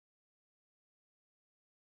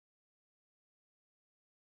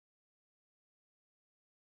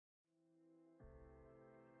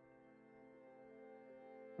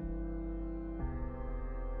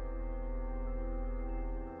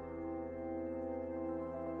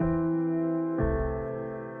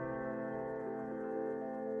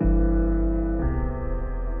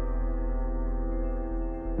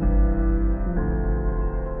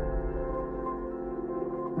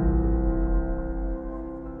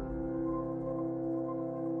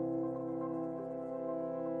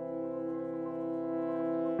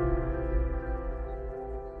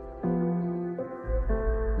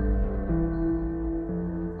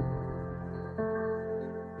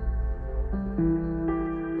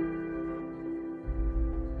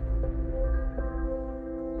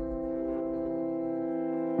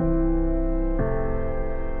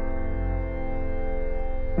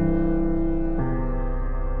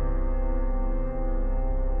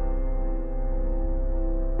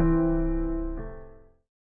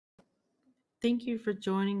Thank you for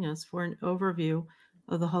joining us for an overview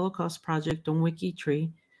of the Holocaust Project on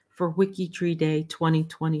WikiTree for WikiTree Day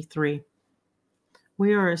 2023.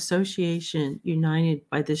 We are an association united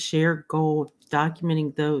by the shared goal of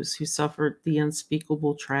documenting those who suffered the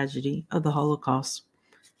unspeakable tragedy of the Holocaust.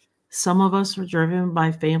 Some of us are driven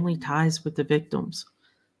by family ties with the victims.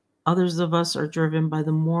 Others of us are driven by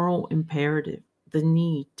the moral imperative, the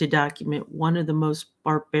need to document one of the most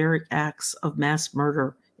barbaric acts of mass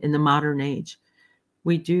murder in the modern age.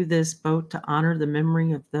 We do this both to honor the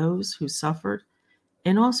memory of those who suffered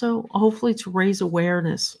and also hopefully to raise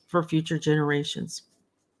awareness for future generations.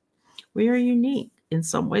 We are unique in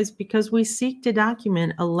some ways because we seek to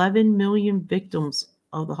document 11 million victims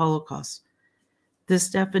of the Holocaust. This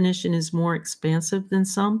definition is more expansive than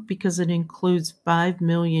some because it includes 5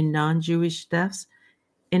 million non-Jewish deaths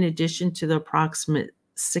in addition to the approximate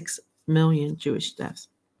 6 million Jewish deaths.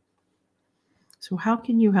 So how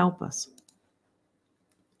can you help us?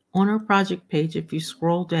 On our project page, if you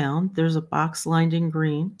scroll down, there's a box lined in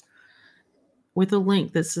green with a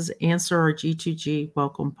link that says Answer our G2G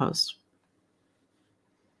Welcome Post.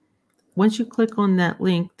 Once you click on that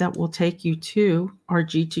link, that will take you to our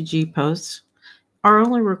G2G posts. Our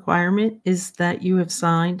only requirement is that you have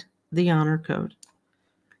signed the honor code.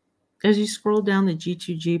 As you scroll down the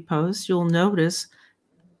G2G post, you'll notice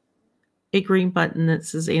a green button that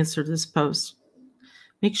says Answer this post.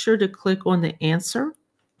 Make sure to click on the answer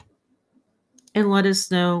and let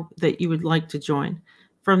us know that you would like to join.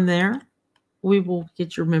 From there, we will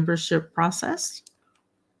get your membership processed.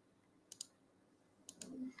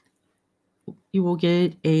 You will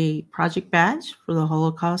get a project badge for the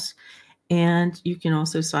Holocaust, and you can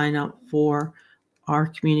also sign up for our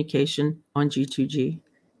communication on G2G.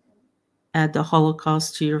 Add the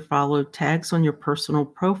Holocaust to your followed tags on your personal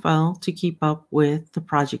profile to keep up with the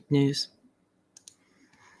project news.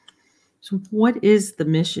 So what is the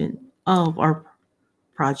mission of our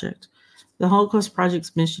project? The Holocaust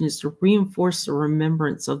Project's mission is to reinforce the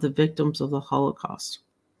remembrance of the victims of the Holocaust.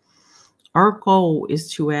 Our goal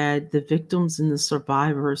is to add the victims and the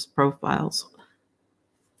survivors' profiles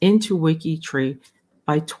into WikiTree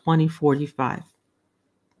by 2045.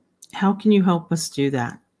 How can you help us do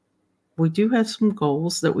that? We do have some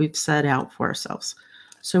goals that we've set out for ourselves.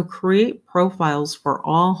 So create profiles for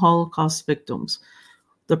all Holocaust victims.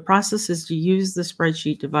 The process is to use the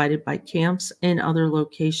spreadsheet divided by camps and other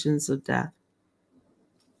locations of death.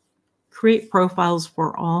 Create profiles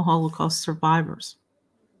for all Holocaust survivors.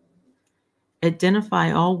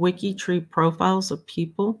 Identify all WikiTree profiles of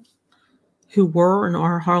people who were and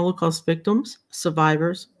are Holocaust victims,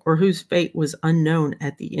 survivors, or whose fate was unknown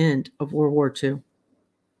at the end of World War II.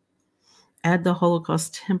 Add the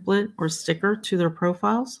Holocaust template or sticker to their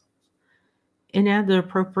profiles, and add the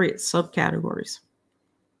appropriate subcategories.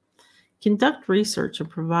 Conduct research and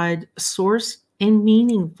provide source and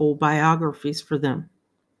meaningful biographies for them.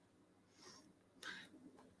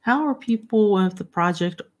 How are people of the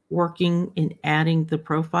project working in adding the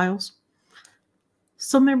profiles?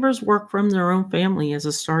 Some members work from their own family as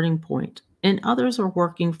a starting point, and others are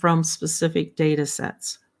working from specific data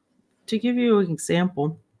sets. To give you an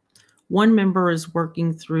example, one member is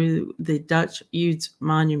working through the Dutch Youths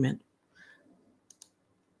Monument.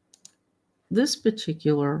 This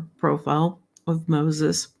particular profile of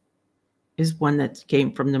Moses is one that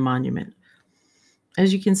came from the monument.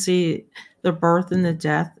 As you can see, the birth and the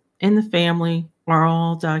death and the family are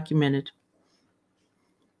all documented.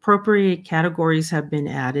 Appropriate categories have been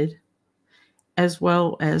added, as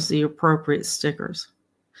well as the appropriate stickers.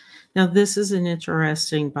 Now, this is an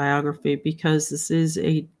interesting biography because this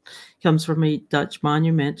comes from a Dutch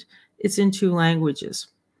monument. It's in 2 languages.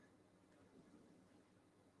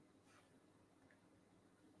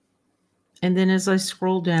 And then as I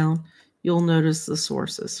scroll down, you'll notice the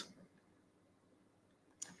sources.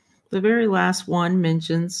 The very last one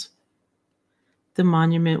mentions the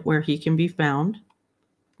monument where he can be found.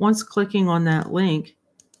 Once clicking on that link,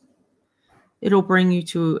 it'll bring you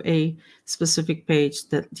to a specific page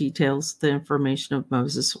that details the information of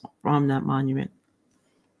Moses from that monument.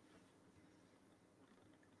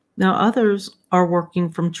 Now, others are working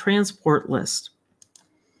from transport list.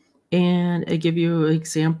 And I give you an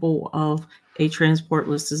example of a transport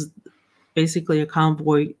list is basically a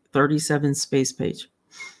Convoy 37 space page.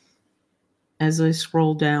 As I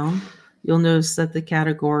scroll down, you'll notice that the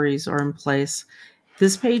categories are in place.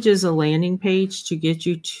 This page is a landing page to get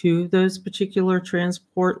you to those particular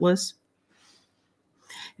transport lists.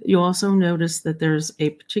 You'll also notice that there's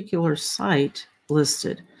a particular site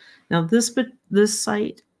listed. Now, this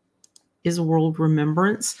site is World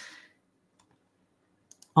Remembrance.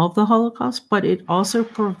 of the Holocaust, but it also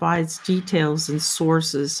provides details and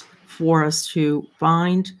sources for us to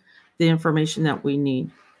find the information that we need.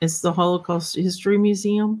 It's the Holocaust History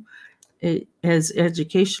Museum. It has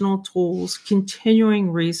educational tools,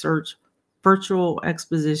 continuing research, virtual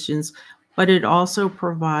expositions, but it also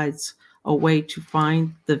provides a way to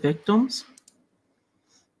find the victims,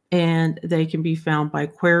 and they can be found by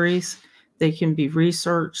queries, they can be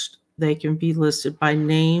researched, they can be listed by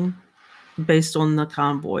name based on the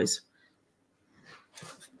convoys.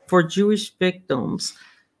 For Jewish victims,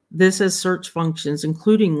 this has search functions,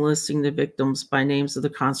 including listing the victims by names of the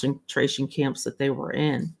concentration camps that they were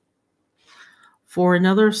in. For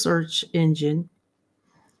another search engine,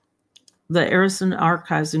 the Arison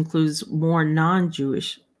Archives includes more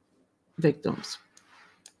non-Jewish victims.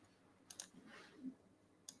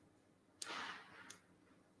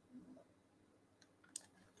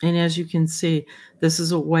 And as you can see, this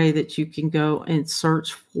is a way that you can go and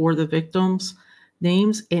search for the victims'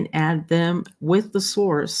 names and add them with the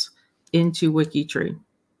source into WikiTree.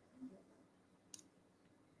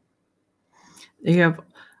 They have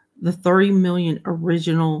the 30 million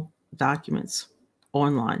original documents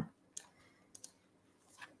online.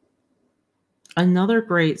 Another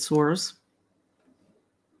great source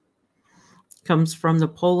comes from the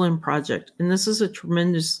Poland Project, and this is a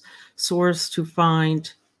tremendous source to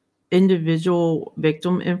find individual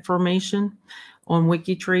victim information on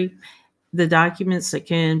WikiTree, the documents that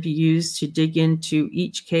can be used to dig into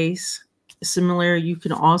each case. Similarly, you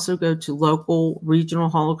can also go to local regional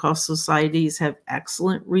Holocaust societies, have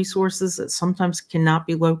excellent resources that sometimes cannot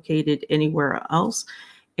be located anywhere else.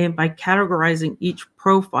 And by categorizing each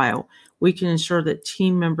profile, we can ensure that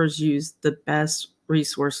team members use the best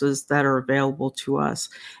resources that are available to us.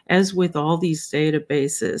 As with all these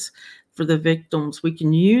databases, for the victims, we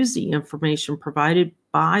can use the information provided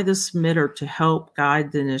by the submitter to help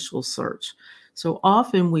guide the initial search. So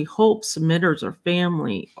often we hope submitters or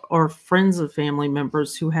family or friends of family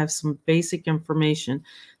members who have some basic information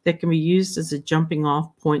that can be used as a jumping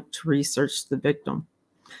off point to research the victim.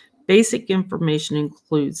 Basic information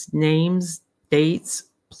includes names, dates,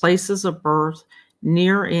 places of birth,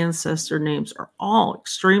 near ancestor names are all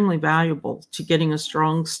extremely valuable to getting a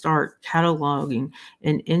strong start cataloging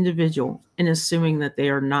an individual and assuming that they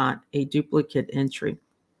are not a duplicate entry.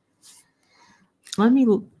 Let me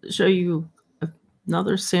show you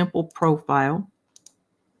another sample profile.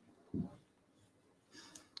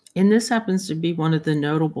 And this happens to be one of the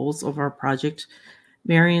notables of our project,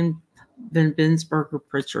 Marion Van Binsberger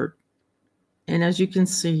Pritchard. And as you can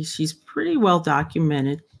see, she's pretty well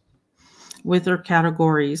documented with her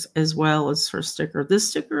categories as well as her sticker. This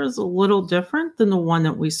sticker is a little different than the one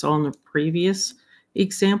that we saw in the previous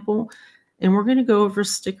example. And we're going to go over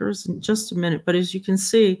stickers in just a minute. But as you can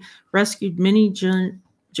see, rescued many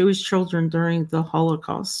Jewish children during the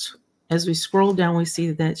Holocaust. As we scroll down, we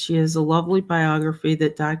see that she has a lovely biography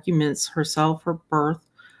that documents herself, her birth,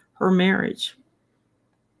 her marriage,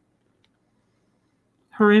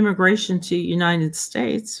 her immigration to the United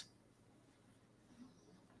States,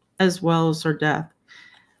 as well as her death.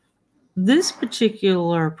 This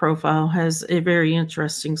particular profile has a very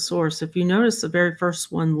interesting source. If you notice, the very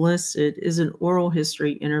first one listed is an oral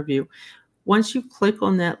history interview. Once you click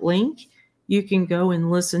on that link, you can go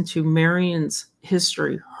and listen to Marion's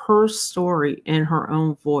history, her story in her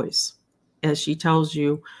own voice, as she tells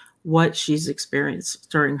you what she's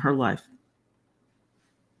experienced during her life.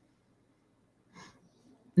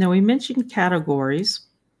 Now, we mentioned categories.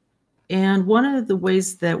 And one of the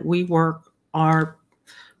ways that we work our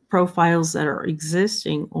profiles that are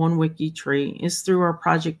existing on WikiTree is through our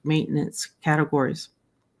project maintenance categories.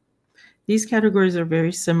 These categories are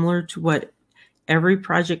very similar to what every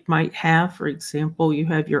project might have. For example, you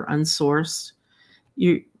have your unsourced.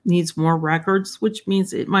 You needs more records, which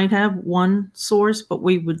means it might have one source, but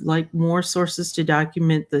we would like more sources to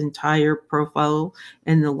document the entire profile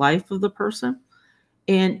and the life of the person.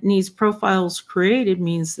 And needs profiles created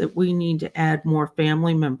means that we need to add more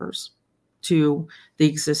family members to the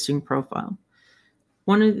existing profile.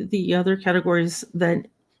 One of the other categories that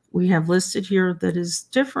we have listed here that is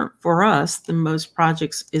different for us than most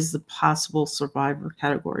projects is the possible survivor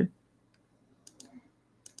category.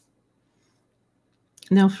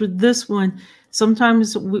 Now for this one,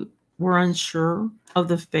 sometimes we're unsure of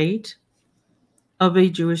the fate of a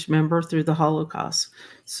Jewish member through the Holocaust.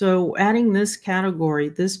 So adding this category,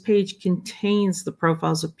 this page contains the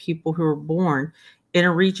profiles of people who were born in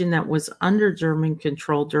a region that was under German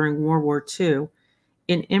control during World War II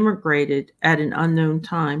and immigrated at an unknown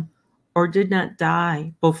time or did not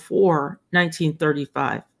die before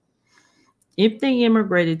 1935. If they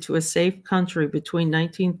immigrated to a safe country between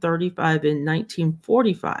 1935 and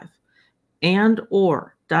 1945 and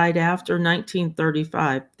or died after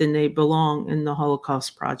 1935, then they belong in the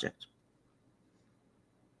Holocaust Project.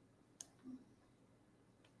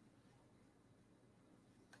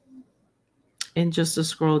 And just to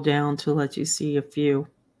scroll down to let you see a few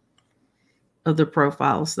of the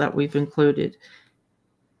profiles that we've included.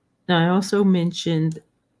 Now, I also mentioned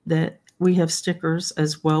that we have stickers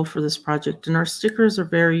as well for this project, and our stickers are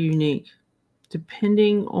very unique.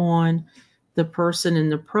 Depending on the person in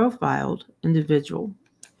the profiled individual,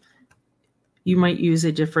 you might use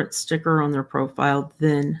a different sticker on their profile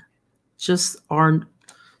than just our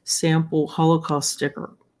sample Holocaust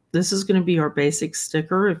sticker. This is going to be our basic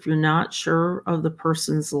sticker. If you're not sure of the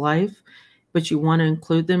person's life, but you want to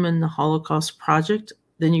include them in the Holocaust Project,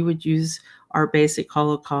 then you would use our basic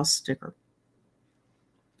Holocaust sticker.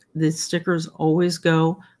 The stickers always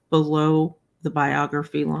go below the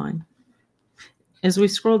biography line. As we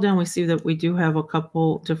scroll down, we see that we do have a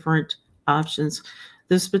couple different options.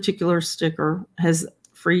 This particular sticker has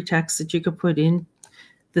free text that you could put in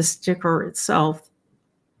the sticker itself,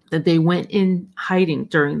 that they went in hiding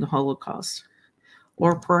during the Holocaust,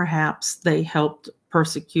 or perhaps they helped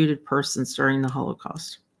persecuted persons during the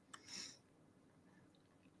Holocaust.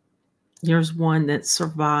 Here's one that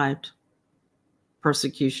survived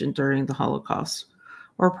persecution during the Holocaust,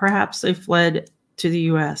 or perhaps they fled to the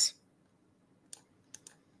U.S.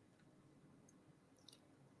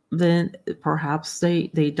 Then perhaps they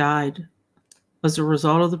died as a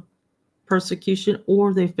result of the persecution,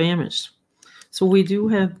 or they famished. So we do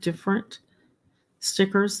have different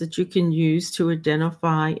stickers that you can use to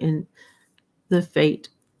identify in the fate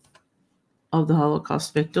of the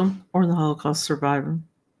Holocaust victim or the Holocaust survivor.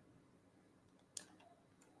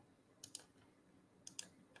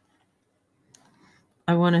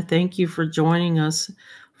 I want to thank you for joining us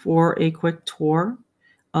for a quick tour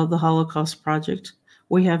of the Holocaust Project.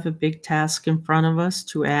 We have a big task in front of us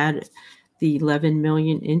to add the 11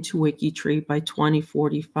 million into WikiTree by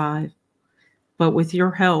 2045. But with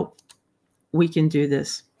your help, we can do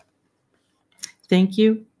this. Thank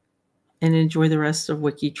you, and enjoy the rest of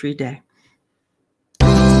WikiTree Day.